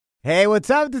Hey, what's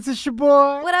up? This is your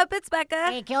boy. What up? It's Becca.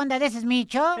 Hey, ¿qué onda? This is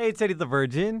Micho. Hey, it's Eddie the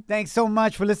Virgin. Thanks so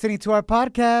much for listening to our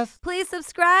podcast. Please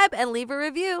subscribe and leave a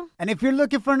review. And if you're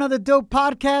looking for another dope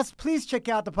podcast, please check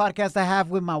out the podcast I have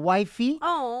with my wifey.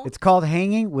 Oh. It's called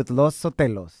Hanging with Los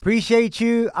Sotelos. Appreciate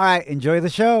you. All right, enjoy the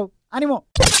show. Ánimo.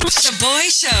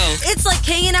 Shaboy Show. It's like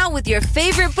hanging out with your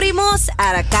favorite primos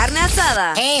at a carne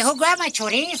asada. Hey, who grabbed my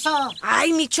chorizo?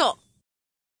 Ay, Micho.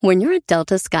 When you're a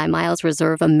Delta SkyMiles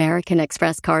Reserve American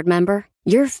Express card member,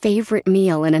 your favorite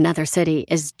meal in another city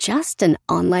is just an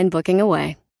online booking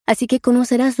away. Así que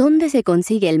conocerás dónde se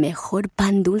consigue el mejor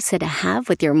pan dulce to have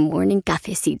with your morning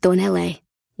cafecito en LA.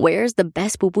 Where's the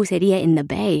best pupusería in the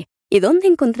Bay? Y dónde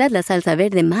encontrar la salsa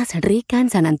verde más rica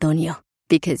en San Antonio.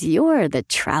 Because you're the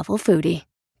travel foodie.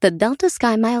 The Delta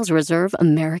SkyMiles Reserve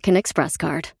American Express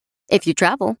card. If you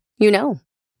travel, you know.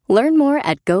 Learn more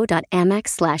at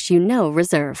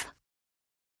go.amex/reserve.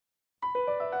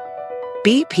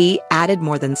 BP added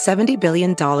more than $70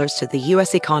 billion to the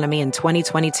U.S. economy in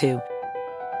 2022.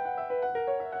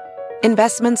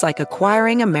 Investments like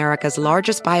acquiring America's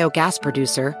largest biogas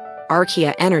producer,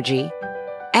 Archaea Energy,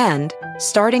 and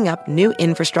starting up new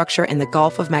infrastructure in the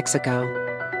Gulf of Mexico.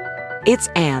 It's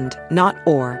and, not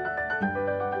or.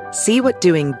 See what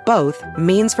doing both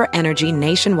means for energy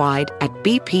nationwide at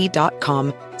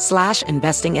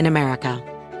bp.com/investing in America.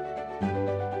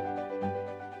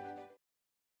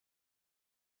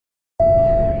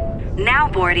 Now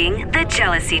boarding the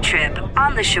Jealousy Trip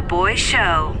on the Shaboy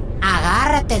Show.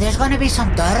 Agárrate, there's gonna be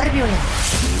some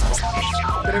turbulence.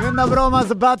 Tremenda broma's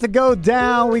about to go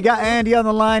down. We got Andy on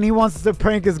the line. He wants us to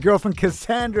prank his girlfriend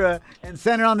Cassandra and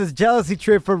send her on this jealousy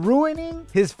trip for ruining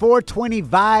his 420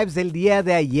 vibes el día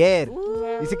de ayer.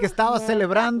 Dice que estaba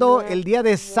celebrando el día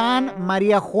de San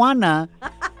María Juana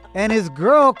and his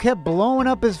girl kept blowing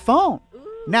up his phone.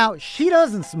 Now, she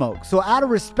doesn't smoke, so out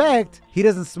of respect, he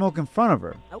doesn't smoke in front of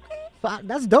her. Okay. So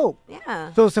that's dope.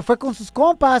 Yeah. So se fue con sus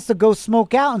compas to go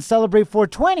smoke out and celebrate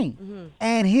 420.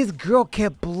 And his girl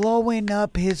kept blowing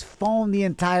up his phone the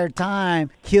entire time,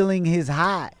 killing his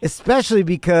high. Especially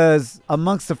because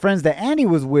amongst the friends that Andy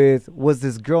was with was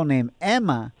this girl named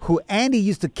Emma, who Andy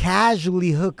used to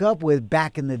casually hook up with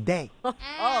back in the day.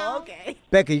 Oh, okay.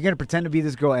 Becca, you're going to pretend to be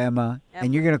this girl Emma,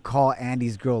 and you're going to call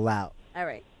Andy's girl out. All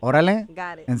right. Órale.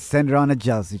 Got it. And send her on a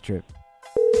jealousy trip.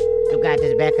 You got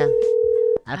this, Becca.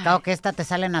 Al cabo que esta te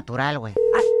sale natural, güey.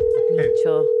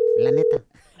 Micho. La neta.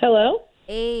 Hello?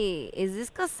 Hey, is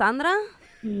this Cassandra?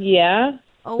 Yeah.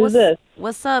 Oh, Who's this?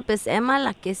 What's up? It's Emma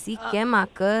la que sí quema,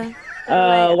 cuz.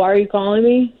 Why are you calling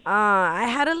me? I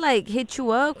had to, hit you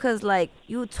up because,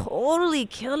 you totally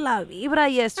killed La Vibra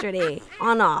yesterday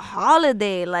on a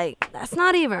holiday. That's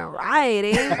not even right,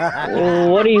 eh?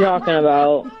 What are you talking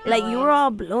about? You were all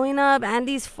blowing up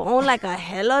Andy's phone like a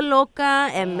hella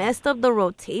loca and messed up the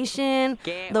rotation,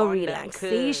 the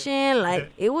relaxation.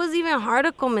 It was even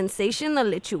harder compensation, the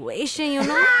lituation, you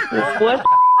know? What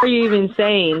are you even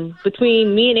saying?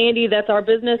 Between me and Andy, that's our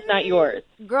business, not yours.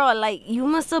 Girl, you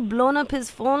must have blown up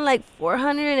his phone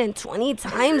 420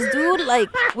 times, dude.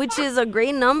 Which is a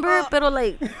great number, but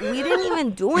we didn't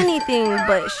even do anything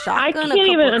but shotgun I can't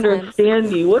even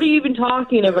understand you. What are you even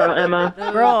talking about, Emma?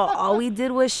 Girl, all we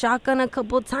did was shotgun a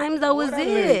couple times. That was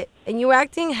it. And you were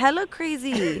acting hella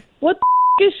crazy. What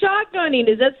the is shotgunning?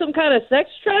 Is that some kind of sex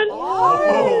trend?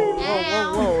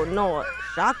 Whoa. No.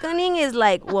 Shotgunning is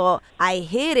I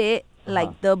hit it,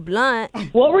 the blunt.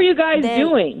 What were you guys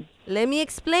doing? Let me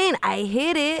explain. I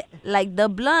hit it the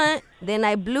blunt. Then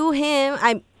I blew him.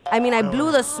 I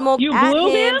blew the smoke You at blew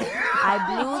him. him? I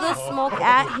blew the smoke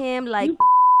at him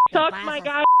Suck my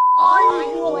guy.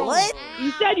 What? You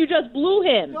said you just blew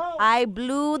him. I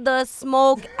blew the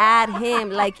smoke at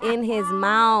him in his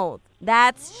mouth.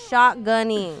 That's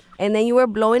shotgunning. And then you were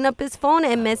blowing up his phone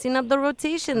and messing up the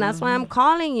rotation. That's why I'm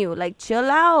calling you. Chill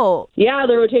out. Yeah,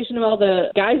 the rotation of all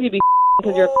the guys you be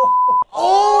because you're.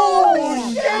 Oh,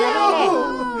 shit!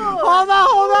 Hold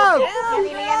up!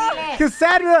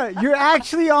 Cassandra, you're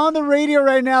actually on the radio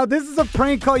right now. This is a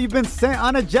prank call. You've been sent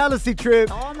on a jealousy trip.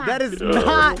 That is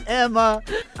not Emma.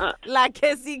 La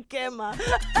que sí quema.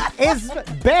 It's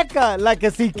Becca, la que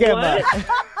sí quema.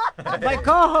 My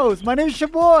co-host. My name's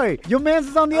Shaboy. Your man's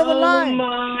is on the other line. Oh,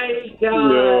 my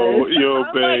God. Yo,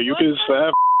 babe, you get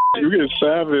savage. You get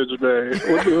savage, man. Did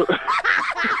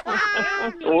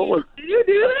you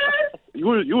do that?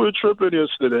 You were tripping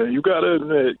yesterday. You gotta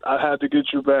admit, I had to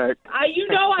get you back. You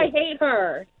know I hate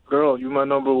her. Girl, you my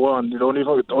number one. You don't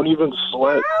even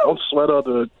sweat. Don't sweat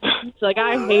other. It's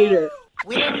I hate her.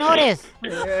 We didn't notice. The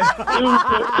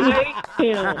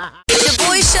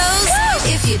Shaboy Shows.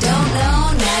 If you don't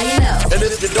know, now you know. And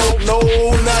if you don't know,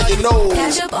 now you know.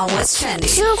 Catch up on what's trending.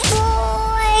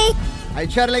 Ay,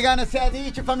 echarle ganas se ha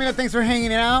dicho, familia. Thanks for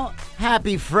hanging out.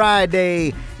 Happy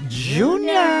Friday,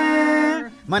 Junior.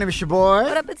 My name is Shaboy.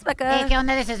 What up, it's Becca. ¿Qué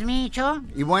onda? This is Micho.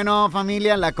 Y bueno,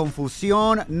 familia, la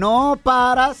confusión no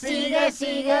para.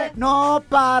 Sigue. No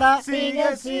para.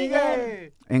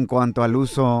 Sigue. En cuanto al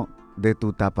uso de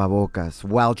tu tapabocas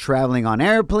while traveling on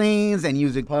airplanes and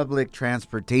using public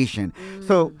transportation.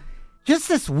 So, just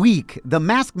this week, the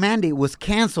mask mandate was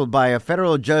canceled by a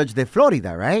federal judge de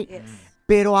Florida, right? Yes.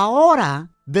 Pero ahora,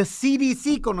 the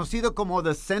CDC, conocido como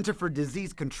the Center for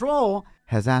Disease Control,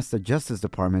 has asked the Justice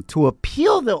Department to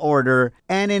appeal the order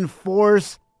and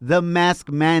enforce the mask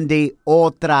mandate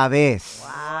otra vez.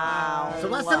 Wow. So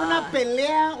va a ser una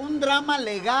pelea, un drama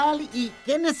legal. ¿Y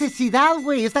qué necesidad,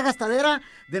 güey? Esta gastadera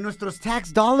de nuestros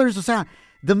tax dollars. O sea,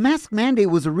 the mask mandate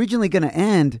was originally going to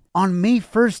end on May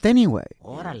 1st anyway.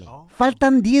 Órale.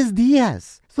 Faltan 10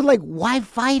 días. So, like, why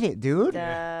fight it, dude?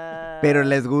 Pero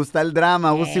les gusta el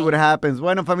drama. We'll see what happens.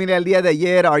 Bueno, familia, el día de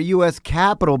ayer, our U.S.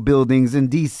 Capitol buildings in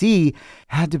D.C.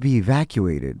 had to be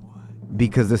evacuated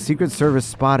because the Secret Service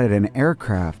spotted an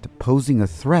aircraft posing a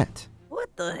threat. What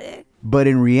the heck? But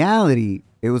in reality,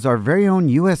 it was our very own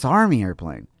U.S. Army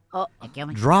airplane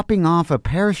dropping off a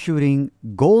parachuting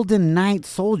Golden Knight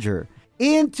soldier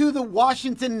into the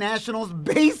Washington Nationals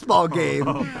baseball game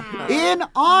in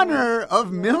honor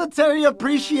of Military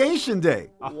Appreciation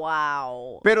Day.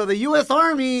 Wow. Pero the U.S.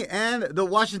 Army and the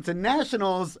Washington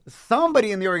Nationals,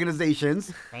 somebody in the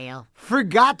organizations,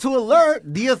 forgot to alert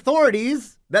the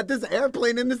authorities that this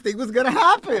airplane and this thing was going to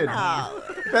happen.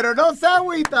 Pero no se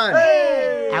agüitan.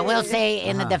 I will say,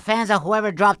 in the defense of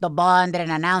whoever dropped the ball and didn't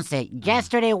announce it,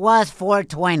 yesterday was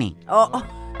 420.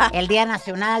 El Día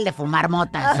Nacional de Fumar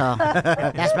Mota, so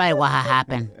that's probably what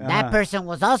happened. That person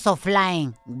was also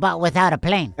flying, but without a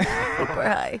plane. Super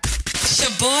high.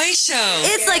 Shaboy Show.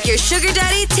 It's like your sugar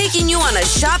daddy taking you on a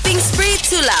shopping spree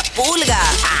to La Pulga.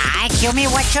 Ay, kill me,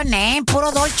 what's your name?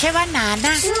 Puro Dolce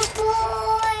Banana.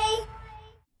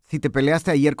 Si te peleaste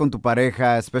ayer con tu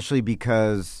pareja, especially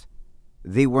because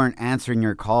they weren't answering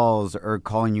your calls or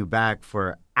calling you back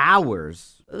for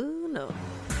hours. Ooh, no.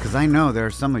 Because I know there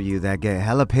are some of you that get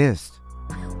hella pissed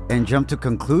and jump to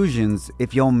conclusions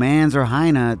if your mans or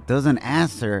hyena doesn't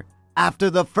answer after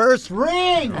the first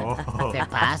ring. Te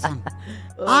pasan.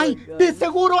 Ay, de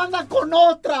seguro anda con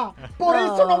otra. Por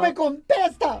eso no me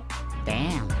contesta.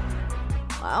 Damn.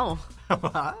 Wow.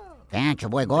 Damn,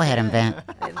 boy, go ahead and vent.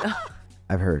 I know.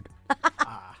 I've heard.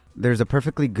 There's a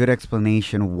perfectly good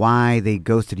explanation why they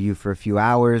ghosted you for a few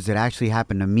hours. It actually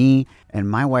happened to me, and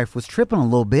my wife was tripping a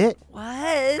little bit.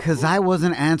 What? Because I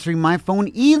wasn't answering my phone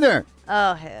either.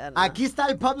 Oh, hell no. Aquí está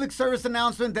el public service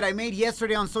announcement that I made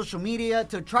yesterday on social media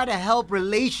to try to help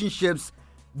relationships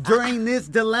during this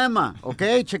dilemma.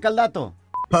 Okay, check el dato.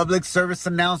 Public service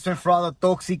announcement for all the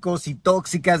tóxicos y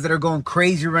tóxicas that are going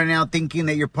crazy right now thinking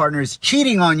that your partner is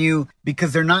cheating on you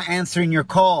because they're not answering your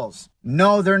calls.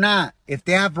 No, they're not. If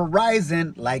they have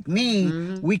Verizon, like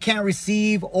me, we can't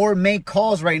receive or make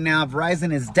calls right now.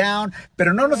 Verizon is down,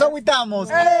 pero no nos agüitamos.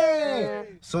 Hey!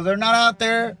 So they're not out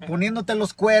there poniéndote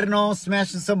los cuernos,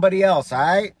 smashing somebody else, all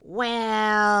right?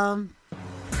 Well,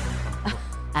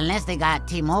 unless they got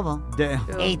T-Mobile,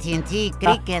 AT&T,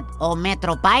 Cricket, or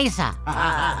Metro Paisa.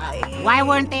 Why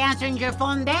weren't they answering your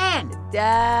phone then?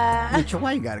 Mitchell,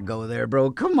 why you gotta go there,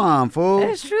 bro? Come on, fool.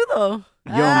 It's true, though.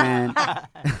 Yo, man.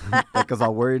 Becca's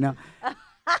all worried now.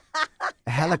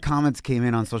 Hella comments came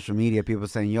in on social media. People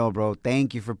saying, yo, bro,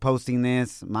 thank you for posting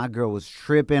this. My girl was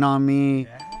tripping on me.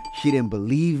 She didn't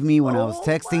believe me when I was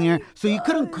texting her. So you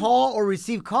couldn't call or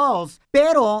receive calls,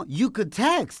 pero you could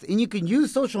text and you could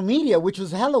use social media, which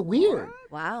was hella weird.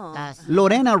 Wow.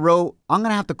 Lorena wrote, I'm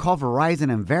going to have to call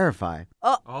Verizon and verify.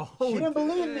 She didn't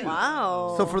believe me.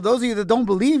 Wow. So for those of you that don't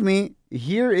believe me,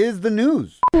 here is the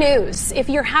news. News. If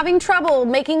you're having trouble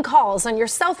making calls on your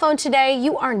cell phone today,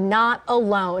 you are not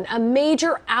alone. A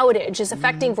major outage is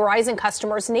affecting Verizon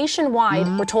customers nationwide.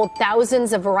 We're told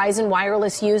thousands of Verizon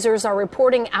wireless users are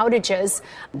reporting outages.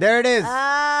 There it is.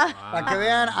 Para que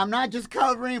vean, I'm not just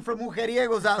covering for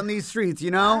mujeriegos out in these streets,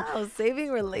 you know? Wow,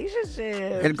 saving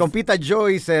relationships. El compita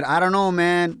Joey said, I don't know,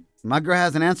 man. My girl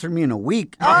hasn't answered me in a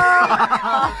week. I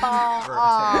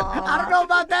don't know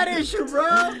about that issue,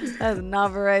 bro. That's not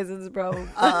Verizon's problem.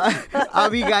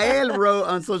 Abigail wrote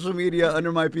on social media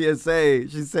under my PSA,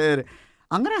 she said,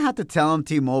 I'm going to have to tell him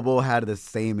T-Mobile had the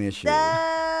same issue.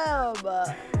 Damn.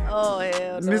 Oh,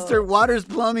 hell no. Mr. Waters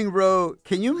Plumbing wrote,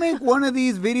 can you make one of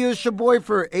these videos, Shaboy,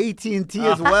 for AT&T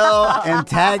as well and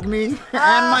tag me and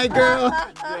my girl?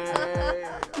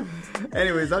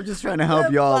 Anyways, I'm just trying to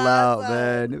help y'all out,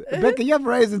 man. Becca, you have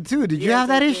Verizon too. Did you have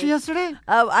that issue yesterday?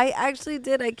 I actually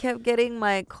did. I kept getting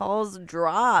my calls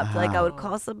dropped. Like I would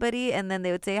call somebody and then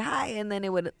they would say hi and then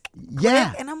it would click.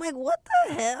 And I'm like, what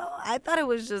the hell? I thought it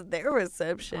was just their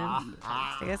reception.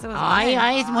 I guess it was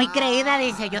Ay, es muy creída.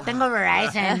 Dice, yo tengo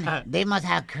Verizon. They must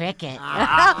have Cricket.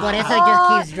 Por eso it just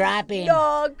keeps dropping.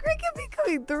 No, Cricket be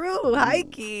coming through.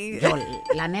 Hikey. Yo,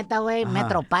 la neta, güey,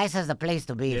 Metro Paisa is the place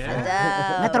to be.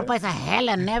 Metro Paisa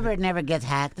hella never gets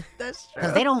hacked. That's true.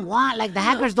 Because they don't want, like, the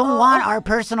hackers don't want our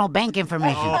personal bank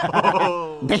information.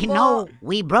 They know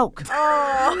we broke.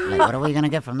 Like, what are we going to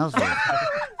get from those folks?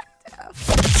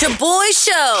 Shaboy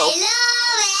Show.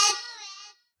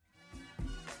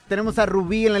 Tenemos a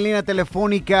Rubí en la línea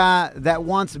telefónica that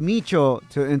wants Micho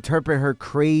to interpret her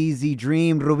crazy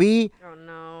dream. Rubí. Oh,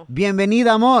 no.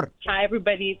 Bienvenida, amor. Hi,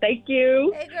 everybody. Thank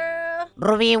you. Hey, girl.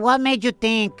 Rubí, what made you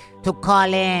think to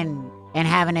call in and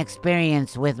have an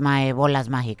experience with my bolas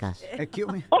mágicas? Excuse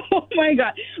me. Oh, my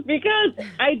God. Because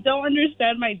I don't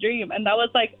understand my dream, and that was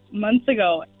like months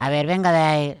ago. A ver, venga de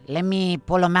ahí. Let me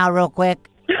pull them out real quick.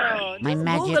 Oh, My just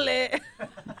magic- Google it.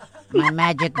 My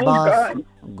magic balls. God.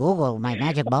 Google my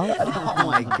magic balls. Oh,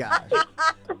 my gosh.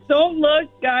 Don't look,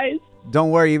 guys.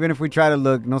 Don't worry, even if we try to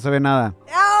look, no se ve nada.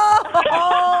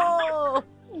 Oh!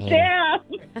 Hey, Damn.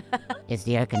 it's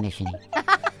the air conditioning.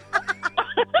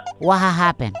 What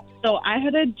happened? So I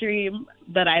had a dream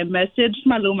that I messaged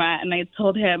Maluma and I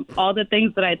told him all the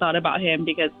things that I thought about him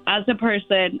because as a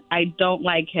person, I don't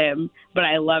like him, but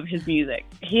I love his music.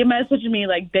 He messaged me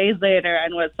like days later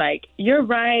and was like, you're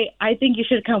right. I think you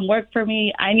should come work for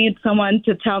me. I need someone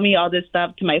to tell me all this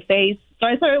stuff to my face. So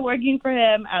I started working for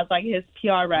him as like his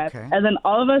PR rep. Okay. And then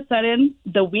all of a sudden,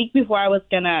 the week before I was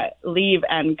going to leave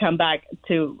and come back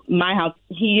to my house,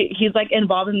 he's like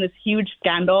involved in this huge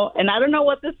scandal. And I don't know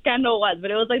what the scandal was, but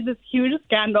it was like this huge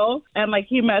scandal. And like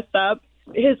he messed up.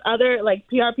 His other like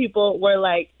PR people were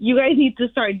like, you guys need to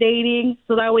start dating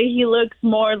so that way he looks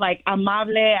more like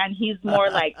amable and he's more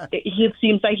like, he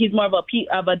seems like he's more of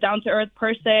a down-to-earth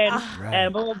person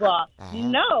and blah, blah, blah.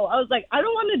 No, I was like, I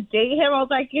don't want to date him. I was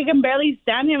like, I can barely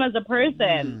stand him as a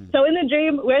person. So in the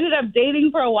dream, we ended up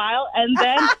dating for a while and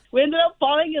then we ended up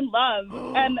falling in love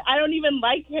and I don't even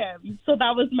like him. So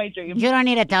that was my dream. You don't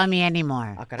need to tell me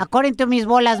anymore. According to mis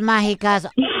bolas mágicas,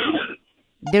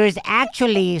 there is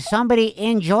actually somebody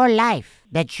in your life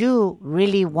that you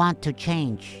really want to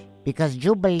change because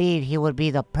you believe he would be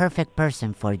the perfect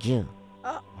person for you.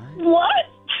 What?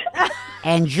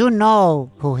 And you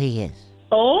know who he is.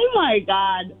 Oh my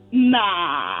God.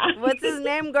 Nah. What's his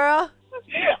name, girl?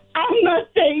 I'm not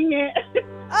saying it.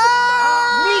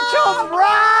 Micho's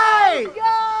right!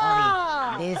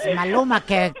 This Maluma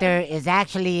character is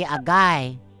actually a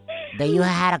guy that you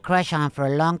had a crush on for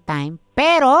a long time,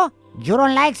 pero you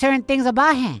don't like certain things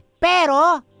about him,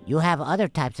 pero you have other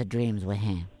types of dreams with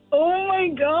him. Oh my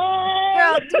God.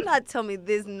 Girl, do not tell me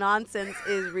this nonsense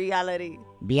is reality.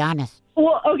 Be honest.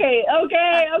 Well, okay.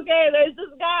 There's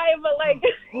this guy, but like.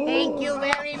 Thank you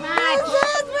very much. This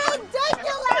is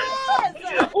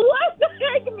ridiculous! What the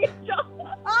heck, Micho?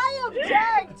 I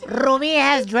object! Ruby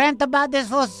has dreamt about this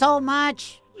for so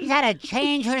much. She's had to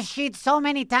change her sheets so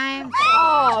many times.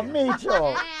 Oh,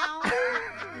 Micho.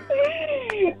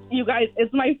 You guys,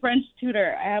 it's my French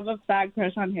tutor. I have a fat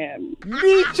crush on him.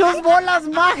 Micho's bolas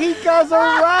mágicas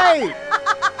are right.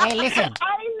 Hey, listen.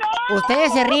 I know.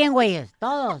 Ustedes se ríen, güeyes.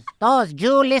 Todos.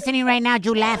 You listening right now,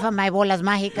 you laugh at my bolas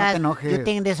mágicas. No te enojes. You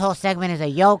think this whole segment is a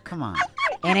joke? Come on.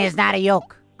 And it's not a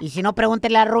joke. Y si no,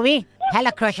 pregúntele a Rubí.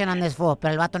 Hella crushing on this fool,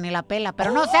 pero el vato ni la pela.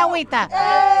 Pero no se agüita.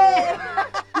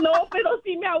 No, pero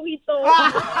sí me agüito.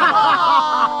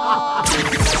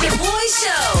 Shaboy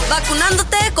Show.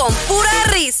 Vacunándote con pura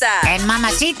risa. And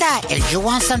mamacita, if you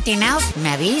want something else, me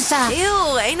avisa.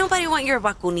 Ew, ain't nobody want your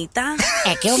vacunita.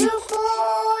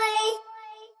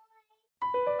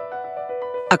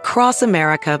 Across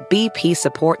America, BP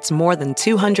supports more than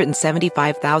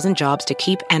 275,000 jobs to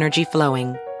keep energy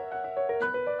flowing.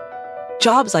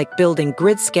 Jobs like building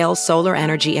grid-scale solar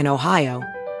energy in Ohio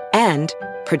and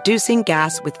producing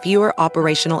gas with fewer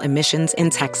operational emissions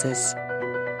in Texas.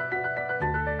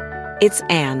 It's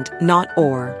and, not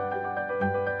or.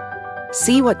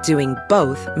 See what doing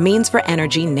both means for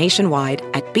energy nationwide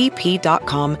at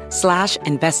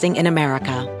bp.com/investing in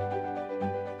America.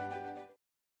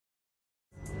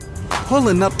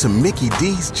 Pulling up to Mickey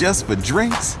D's just for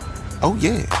drinks? Oh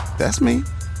yeah, that's me.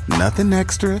 Nothing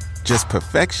extra, just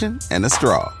perfection and a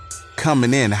straw.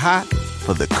 Coming in hot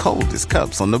for the coldest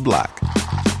cups on the block.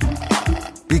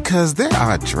 Because there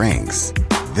are drinks.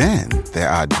 Then there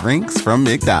are drinks from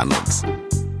McDonald's.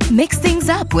 Mix things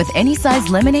up with any size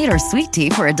lemonade or sweet tea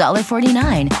for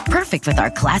 $1.49. Perfect with our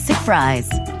classic fries.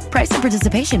 Price and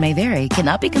participation may vary.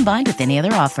 Cannot be combined with any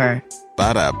other offer.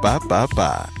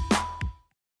 Ba-da-ba-ba-ba.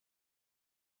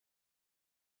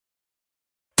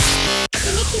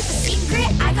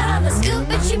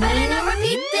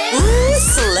 Ooh,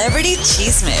 Celebrity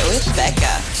Cheesemate with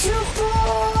Becca.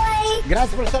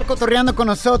 Gracias por estar cotorreando con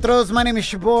nosotros. My name is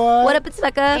your boy. What up, it's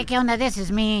Becca. ¿Qué onda? This is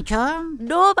me, Cho.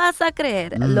 No vas a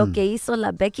creer lo que hizo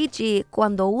la Becky G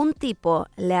cuando un tipo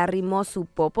le arrimó su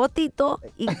popotito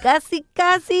y casi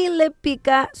le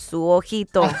pica su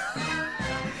ojito.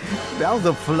 That was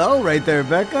the flow right there,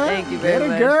 Becca. Thank you very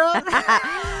much. Girl.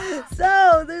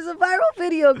 So, there's a viral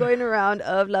video going around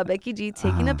of La Becky G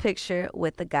taking a picture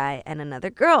with a guy and another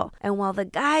girl. And while the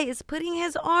guy is putting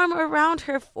his arm around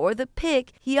her for the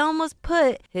pic, he almost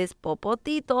put his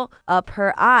popotito up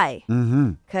her eye.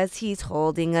 Because he's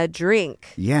holding a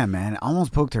drink. Yeah, man.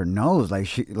 Almost poked her nose like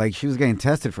she was getting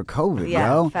tested for COVID,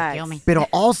 Yeah, yo. facts. But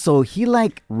also, he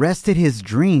rested his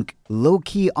drink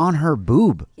low-key on her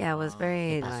boob. Yeah, it was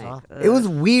very It was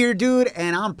weird, dude,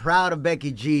 and I'm proud of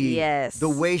Becky G. Yes. The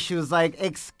way she was like,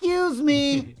 excuse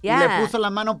me. Yeah. Y le puso la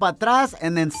mano para atrás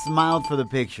and then smiled for the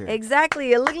picture.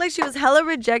 Exactly. It looked like she was hella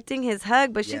rejecting his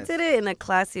hug, but she did it in a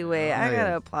classy way. I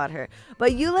gotta applaud her.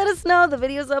 But you let us know. The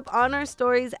video's up on our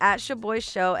stories at Shaboy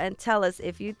Show, and tell us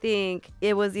if you think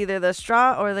it was either the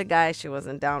straw or the guy she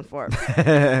wasn't down for.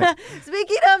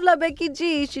 Speaking of La Becky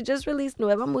G, she just released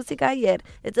nueva música ayer.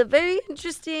 It's a very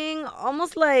interesting,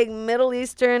 almost like Middle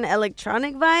Eastern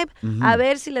electronic vibe. A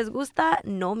ver si les gusta,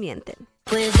 no mienten.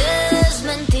 Puedes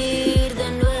mentir de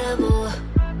nuevo,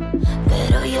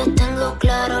 pero yo tengo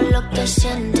claro lo que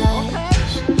sientes.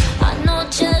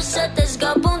 Anoche se te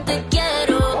escapó un te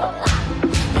quiero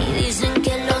y dicen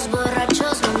que los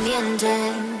borrachos no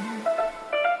mienten.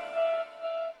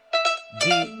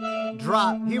 Deep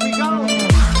drop. Here we go.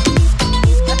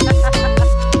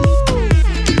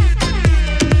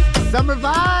 Summer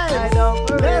vibes. I know,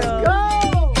 for Let's real.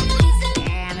 go.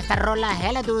 And esta rola,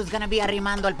 hella dude's gonna be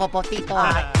arrimando el popotito.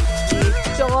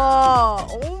 Oh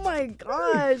my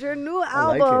gosh, her new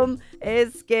album,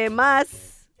 Esquemas,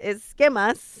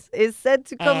 is set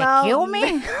to come out. ¿Qué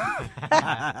me?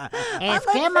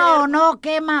 ¿Esquema o no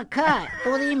quema cut?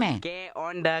 Tú dime. ¿Qué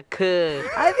onda, cut?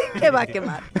 I think que va a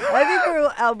quemar. I think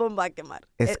her album va a quemar.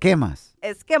 Esquemas.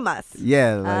 Esquemas.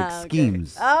 Yeah, like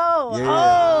schemes. Oh,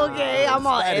 Yeah. okay. I'm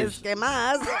all Spanish.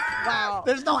 esquemas. Wow.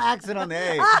 There's no accent on the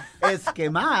A.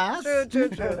 Esquemas. True.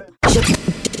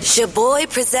 Shaboy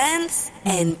presents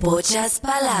En Pochas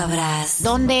Palabras.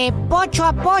 Donde pocho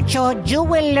a pocho, you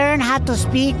will learn how to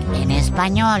speak en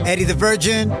español. Eddie the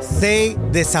Virgin, say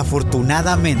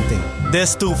desafortunadamente.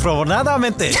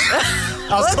 Desafortunadamente.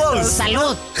 How's close?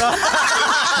 Salud.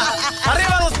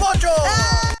 ¡Arriba los pochos!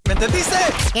 ¿Me entendiste?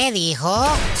 ¿Qué dijo?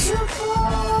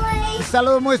 Un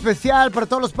saludo muy especial para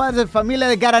todos los padres de familia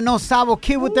that got a no sabo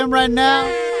kid with them right now.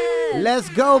 Let's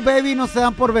go, baby. No se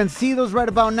dan por vencidos right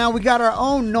about now. We got our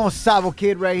own no sabo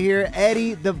kid right here,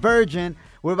 Eddie the Virgin.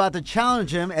 We're about to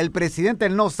challenge him, el presidente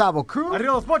del no sabo crew,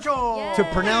 ¡Arriba los pochos! to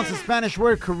pronounce a Spanish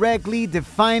word correctly,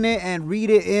 define it, and read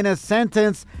it in a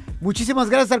sentence. Muchísimas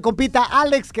gracias al compita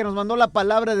Alex que nos mandó la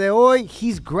palabra de hoy.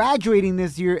 He's graduating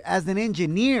this year as an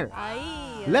engineer.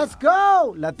 Let's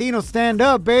go! Latino, stand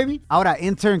up, baby. Ahora,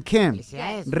 intern Kim,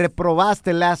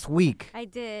 reprobaste last week. I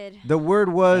did. The word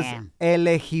was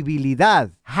elegibilidad.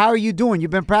 How are you doing? You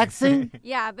been practicing?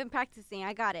 Yeah, I've been practicing.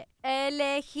 I got it.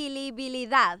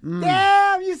 Elegibilidad.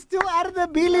 Damn, you still out of the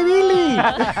billy.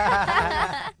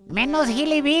 Menos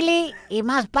hilly-billy y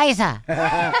más paisa.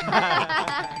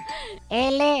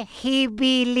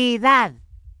 Elegibilidad.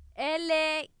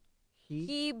 Elegibilidad.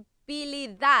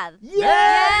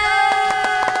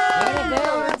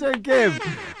 Intern Kim.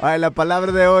 All right, la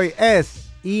palabra de hoy es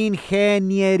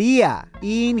ingeniería.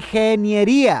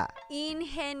 Ingeniería.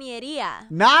 Ingeniería.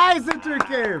 Nice, intern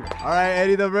Kim. All right,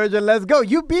 Eddie the Virgin, let's go.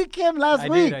 You beat Kim last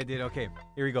week. I did. Okay,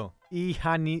 here we go.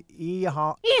 Hijo.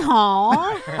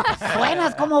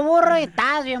 Suenas como burro y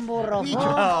estás bien burro.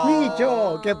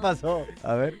 Micho, ¿qué pasó?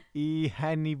 A ver.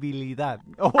 Ingeniebilidad.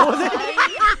 Oh, was it?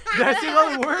 Did I say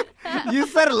another word? You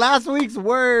said last week's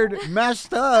word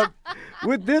mashed up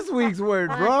with this week's word,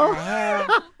 bro.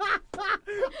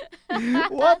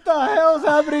 What the hell's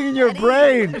happening in your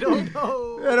brain? I don't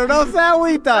know. Pero no se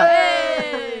agüita.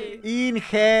 Hey.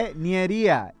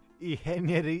 Ingeniería.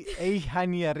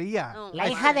 Ingeniería. ¿La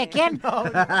hija de quién? No.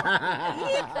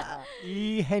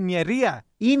 Ingeniería.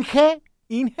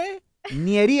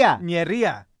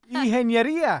 Niería.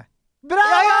 Ingeniería.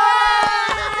 ¡Bravo!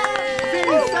 ¡Sí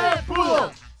se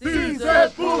pudo! ¡Sí se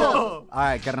pudo!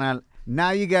 All right, carnal.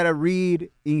 Now you got to read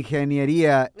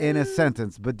ingeniería in a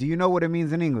sentence. But do you know what it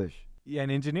means in English? Yeah,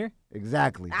 an engineer?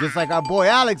 Exactly. Just like our boy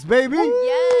Alex, baby.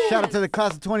 Yes. Shout out to the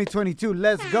class of 2022.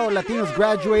 Let's go. Latinos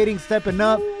graduating, stepping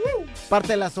up. Parte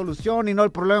de la solución y no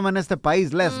el problema en este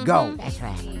país. Let's go. That's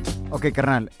right. Okay,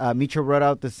 carnal. Micho wrote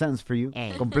out the sentence for you.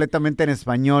 Hey. Completamente en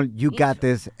español. You got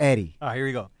this, Eddie. Here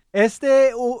we go. Este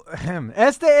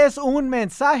es un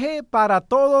mensaje para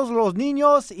todos los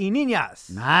niños y niñas.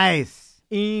 Nice.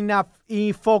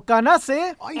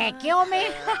 Enfocanase. ¿Qué,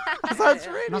 hombre?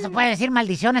 No se puede decir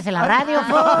maldiciones en la radio.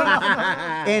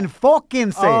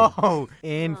 Enfóquense.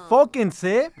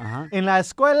 Enfóquense en la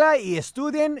escuela y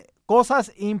estudien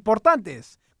cosas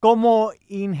importantes como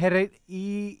ingeniería,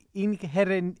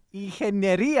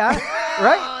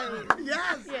 right? Yes.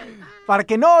 Para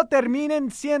que no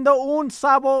terminen siendo un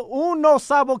no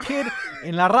sabo kid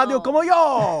en la radio como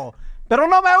yo. Pero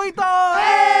no me agüito.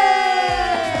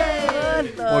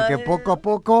 Porque poco a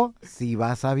poco sí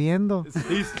va sabiendo.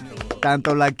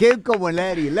 Tanto la Kim como el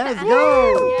Eddie. Let's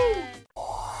go.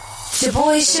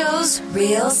 Shaboy Show's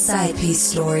Real Side Piece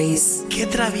Stories. Qué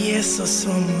traviesos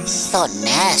somos. So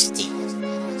nasty.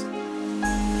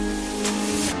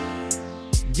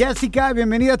 Jessica,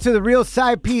 bienvenida to the Real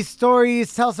Side Piece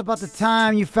Stories. Tell us about the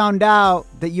time you found out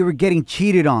that you were getting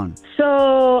cheated on.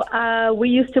 So we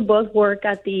used to both work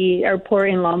at the airport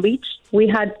in Long Beach. We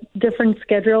had different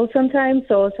schedules sometimes,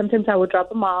 so sometimes I would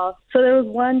drop him off. So there was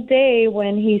one day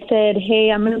when he said,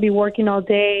 hey, I'm going to be working all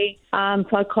day, so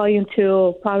I'll call you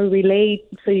until probably late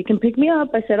so you can pick me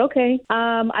up. I said, okay.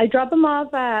 I drop him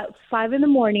off at 5 in the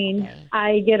morning.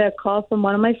 I get a call from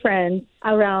one of my friends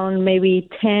around maybe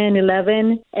 10,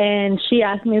 11, and she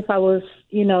asked me if I was,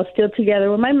 still together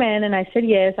with my man, and I said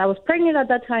yes. I was pregnant at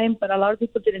that time, but a lot of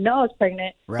people didn't know I was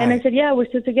pregnant. Right. And I said, yeah, we're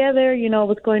still together,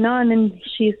 what's going on? And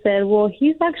she said, well,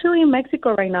 he's actually in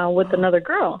Mexico right now with another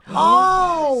girl.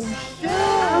 Oh,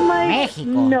 I'm like, Mexico.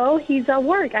 No, he's at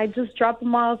work. I just dropped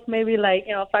him off maybe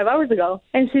 5 hours ago.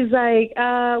 And she's like,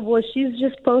 well, she's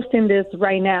just posting this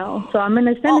right now, so I'm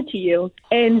going to send it to you.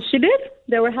 And she did.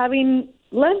 They were having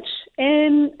lunch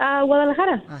in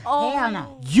Guadalajara.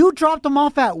 You dropped him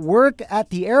off at work at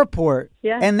the airport.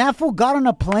 Yeah. And that fool got on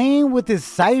a plane with his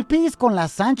side piece con la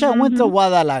Sancha and went to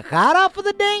Guadalajara for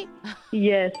the day?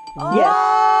 Yes.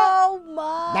 Oh,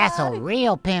 my. That's a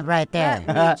real pimp right there.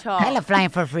 Hella flying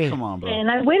for free. Come on, bro. And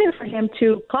I waited for him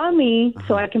to call me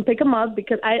so I can pick him up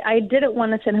because I didn't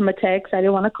want to send him a text. I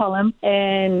didn't want to call him.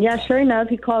 And yeah, sure enough,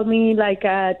 he called me at,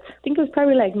 I think it was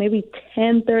probably maybe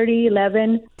 10:30,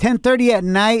 11. 10:30 at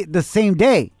night the same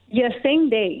day? Yes, same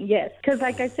day, yes. Because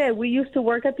like I said, we used to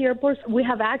work at the airport. So we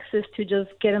have access to just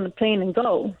get on the plane and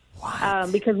go.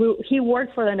 Because he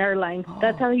worked for an airline.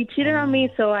 That's how he cheated on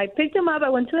me. So I picked him up. I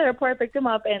went to the airport, I picked him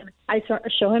up, and I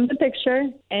showed him the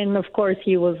picture. And, of course,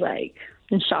 he was,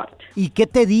 shocked. ¿Y qué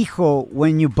te dijo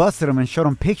when you busted him and showed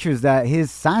him pictures that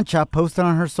his Sancha posted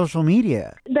on her social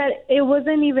media? That it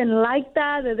wasn't even like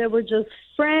that they were just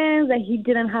friends, that he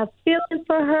didn't have feelings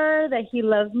for her, that he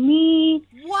loved me.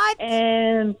 What?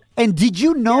 And did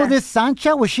you know this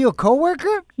Sancha? Was she a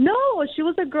coworker? No, she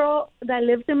was a girl that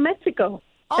lived in Mexico.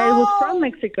 That was from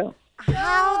Mexico.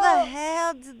 How the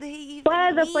hell did they even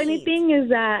But the funny thing is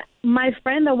that my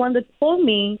friend, the one that told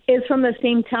me, is from the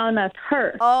same town as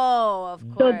her. Oh, of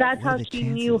course. So that's how she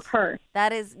knew her.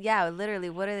 That is, literally,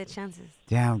 what are the chances?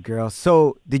 Damn, girl.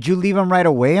 So, did you leave him right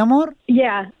away, amor?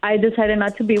 Yeah, I decided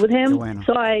not to be with him. Bueno.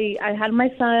 So I had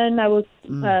my son. I was,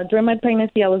 during my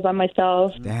pregnancy, I was by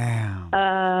myself. Damn.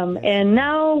 And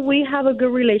now we have a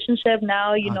good relationship.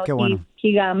 Now,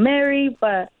 he got married,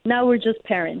 but now we're just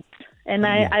parents. And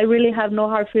I really have no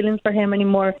hard feelings for him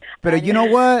anymore. But you know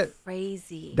what?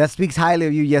 Crazy. That speaks highly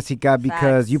of you, Jessica,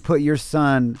 because you put your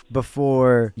son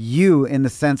before you in the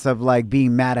sense of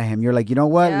being mad at him. You're like, you know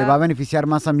what? Le va a beneficiar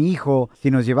más a mi hijo si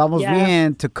nos llevamos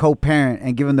bien to co-parent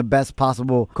and give him the best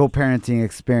possible co-parenting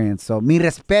experience. So, mi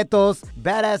respetos,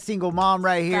 badass single mom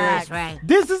right here. That's right.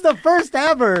 This is the first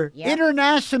ever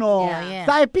international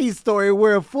side piece story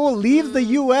where a fool leaves the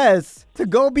U.S. to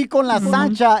go be con la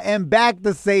Sancha and back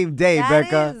the same day,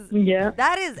 Becca.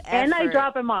 That is effort. And I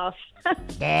drop him off.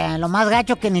 Lo más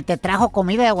gacho que ni te trajo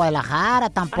comida de Guadalajara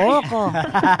tampoco.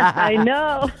 I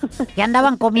know. ¿Qué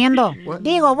andaban comiendo?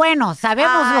 Digo, bueno,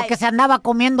 sabemos lo que se andaba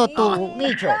comiendo tu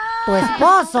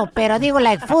esposo, pero digo,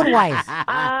 food-wise.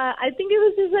 I think it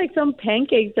was just some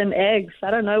pancakes and eggs.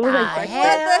 I don't know. It was breakfast.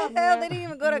 What the hell? They didn't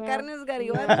even go to Carnes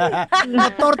Garibaldi.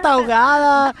 Una torta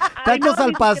ahogada, tacos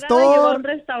al pastor. No llevó a un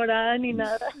restaurante ni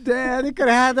nada. Damn, they could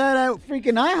have had that at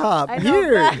freaking IHOP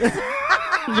here.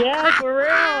 Yeah, for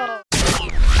real.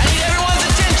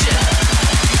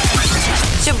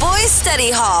 Shaboy Study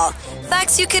Hall.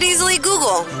 Facts you could easily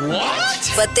Google.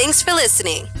 What? But thanks for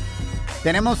listening.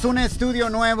 Tenemos un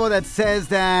estudio nuevo that says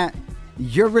that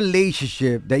your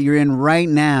relationship that you're in right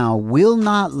now will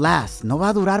not last. No va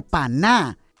a durar pa'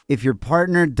 nada if your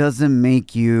partner doesn't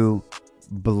make you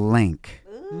blank.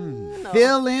 No.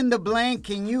 Fill in the blank.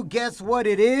 Can you guess what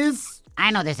it is? I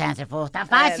know this answer, fool. Está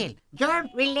fácil. Your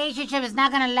relationship is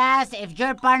not gonna last if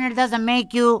your partner doesn't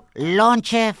make you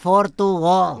lonche for tu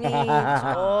go. It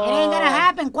ain't gonna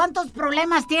happen. ¿Cuántos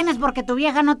problemas tienes porque tu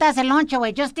vieja no te hace lonche,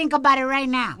 güey? Just think about it right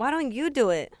now. Why don't you do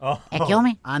it? Kill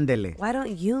me? Ándele. Why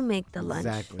don't you make the lunch?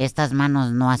 Exactly. Estas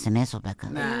manos no hacen eso, Becca.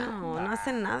 No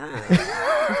hacen nada.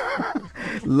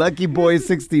 Lucky Boy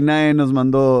 69 nos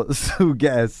mandó su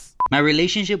guess. My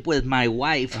relationship with my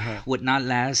wife would not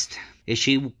last if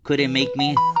she couldn't make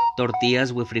me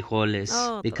tortillas with frijoles,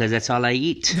 because that's all I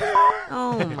eat.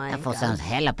 Oh my That fool God. sounds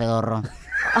hella pedorro.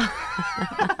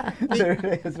 There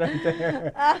it is, right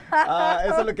there.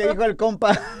 Eso es lo que dijo el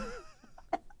compa.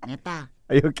 Neta.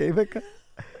 Are you okay, Becca?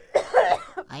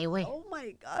 Ay, güey. Oh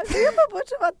my God. We have a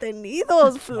bunch of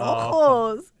atenidos,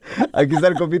 flojos. Aquí está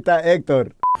el compita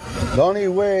Héctor. The only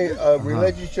way a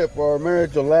relationship or a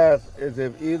marriage will last is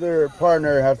if either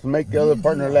partner has to make the other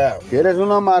partner laugh. Si eres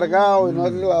un amargado y no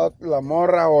haces la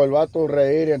morra o el vato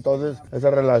reír, entonces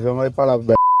esa relación va a ir para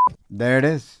la... There it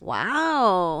is.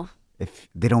 Wow. If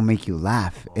they don't make you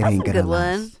laugh, it That's ain't a gonna good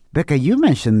last. one. Becca, you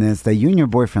mentioned this, that you and your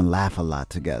boyfriend laugh a lot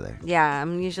together. Yeah,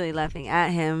 I'm usually laughing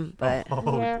at him, but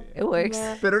it works.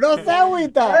 Pero no se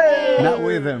agüita. Not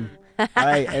with him. All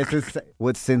right, this is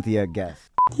what Cynthia guessed.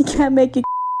 You can't make it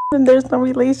and there's no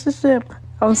relationship.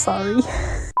 I'm sorry.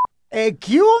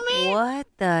 Excuse me? What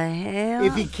the hell?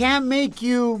 If he can't make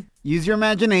you use your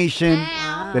imagination,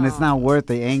 then it's not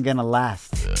worth it. It ain't gonna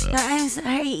last. I'm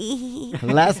sorry.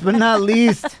 Last but not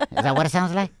least. Is that what it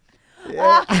sounds like?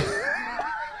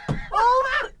 Oh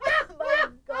my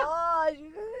gosh,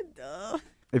 you're dumb.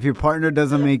 If your partner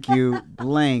doesn't make you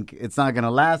blank, it's not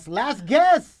gonna last. Last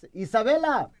guess,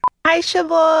 Isabela. Hi,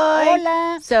 Shaboy.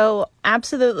 Hola. So,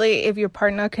 absolutely, if your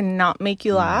partner cannot make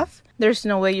you laugh, there's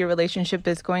no way your relationship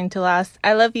is going to last.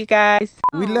 I love you guys.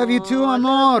 We love you too,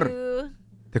 amor.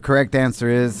 The correct answer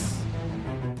is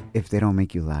if they don't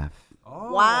make you laugh.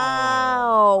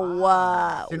 Wow.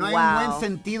 Si no hay un buen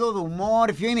sentido de humor,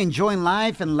 if you ain't enjoying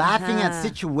life and laughing at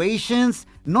situations,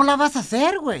 no la vas a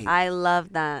hacer, güey. I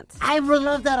love that. I really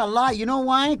love that a lot. You know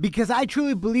why? Because I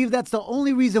truly believe that's the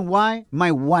only reason why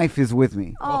my wife is with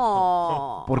me.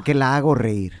 Oh. Porque la hago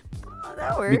reír.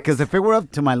 That works. Because if it were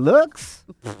up to my looks,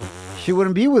 she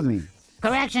wouldn't be with me.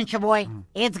 Correction, Chaboy.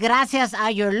 It's gracias a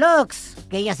your looks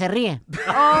que ella se ríe.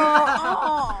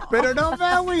 Pero no me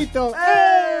agüito.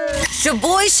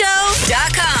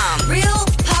 ShaboyShow.com. Real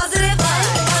positive fun.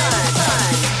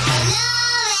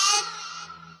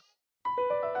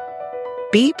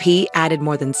 BP added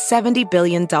more than $70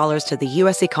 billion to the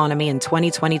U.S. economy in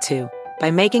 2022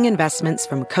 by making investments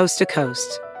from coast to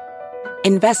coast.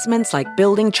 Investments like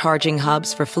building charging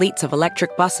hubs for fleets of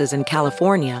electric buses in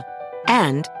California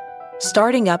and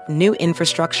starting up new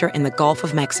infrastructure in the Gulf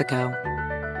of Mexico.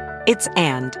 It's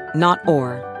and, not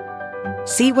or.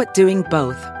 See what doing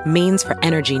both means for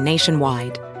energy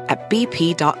nationwide at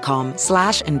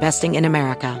bp.com/investing in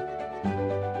America.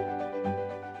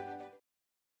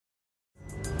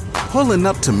 Pulling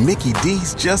up to Mickey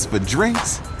D's just for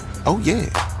drinks? Oh yeah,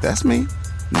 that's me.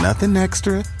 Nothing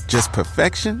extra, just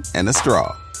perfection and a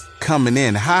straw. Coming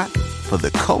in hot for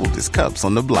the coldest cups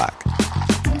on the block.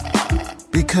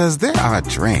 Because there are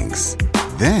drinks.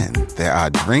 Then there are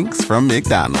drinks from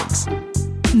McDonald's.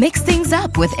 Mix things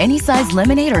up with any size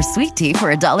lemonade or sweet tea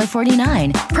for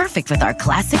 $1.49. Perfect with our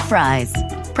classic fries.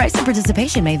 Price and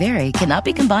participation may vary. Cannot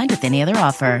be combined with any other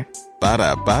offer.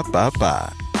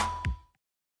 Ba-da-ba-ba-ba.